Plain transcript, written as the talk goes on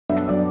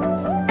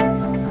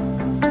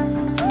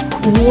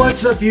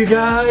What's up, you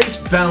guys?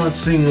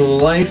 Balancing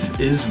Life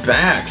is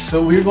back.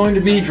 So we're going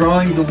to be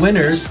drawing the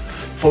winners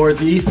for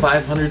the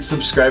 500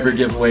 subscriber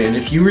giveaway. And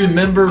if you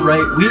remember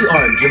right, we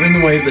are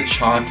giving away the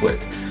chocolate.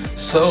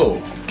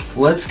 So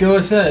let's go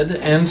ahead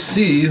and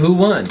see who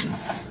won.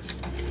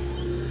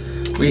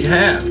 We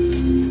have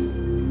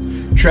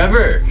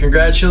Trevor.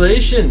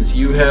 Congratulations.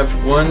 You have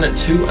won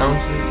 2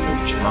 ounces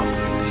of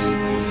chocolates.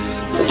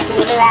 Let's see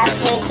who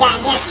else we've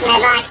got. Here's my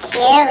box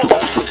here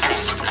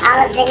with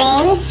all of the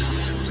names.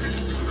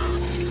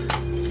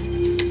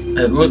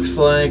 It looks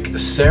like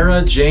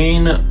Sarah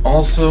Jane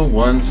also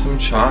won some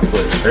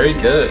chocolate. Very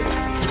good.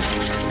 And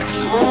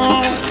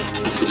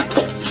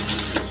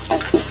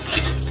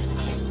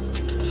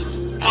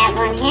grab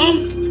one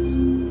here.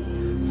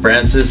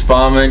 Francis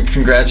Baumann,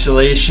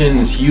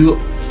 congratulations. You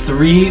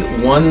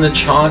 3 won the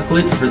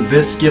chocolate for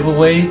this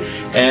giveaway.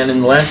 And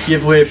in the last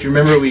giveaway, if you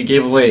remember, we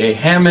gave away a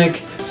hammock,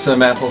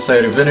 some apple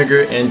cider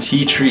vinegar, and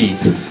tea tree.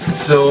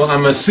 So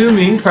I'm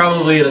assuming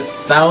probably at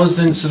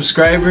 1,000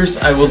 subscribers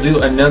I will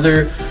do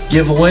another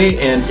giveaway,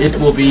 and it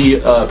will be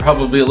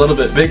probably a little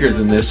bit bigger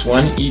than this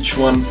one. Each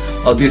one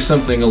I'll do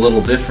something a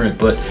little different,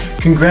 but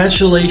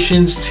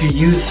congratulations to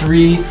you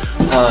 3.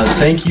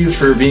 Thank you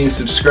for being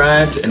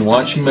subscribed and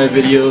watching my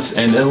videos,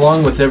 and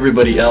along with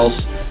everybody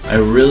else, I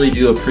really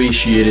do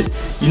appreciate it.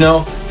 You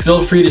know,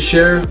 feel free to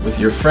share with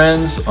your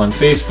friends on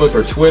Facebook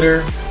or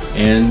Twitter,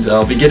 and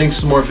I'll be getting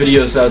some more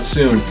videos out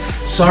soon.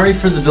 Sorry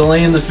for the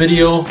delay in the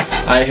video.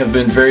 I have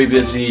been very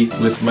busy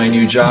with my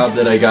new job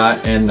that I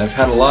got, and I've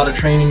had a lot of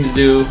training to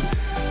do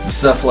and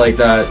stuff like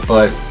that,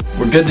 but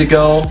we're good to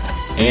go,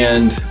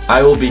 and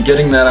I will be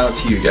getting that out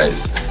to you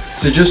guys.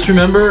 So just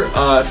remember,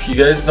 if you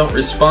guys don't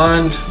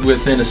respond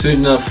within a soon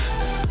enough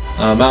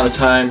amount of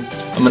time,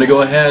 I'm going to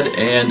go ahead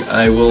and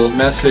I will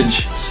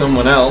message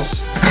someone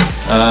else,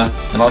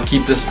 and I'll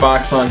keep this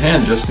box on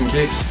hand just in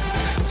case.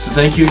 So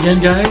thank you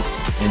again, guys,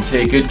 and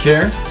take good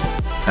care.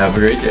 Have a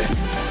great day.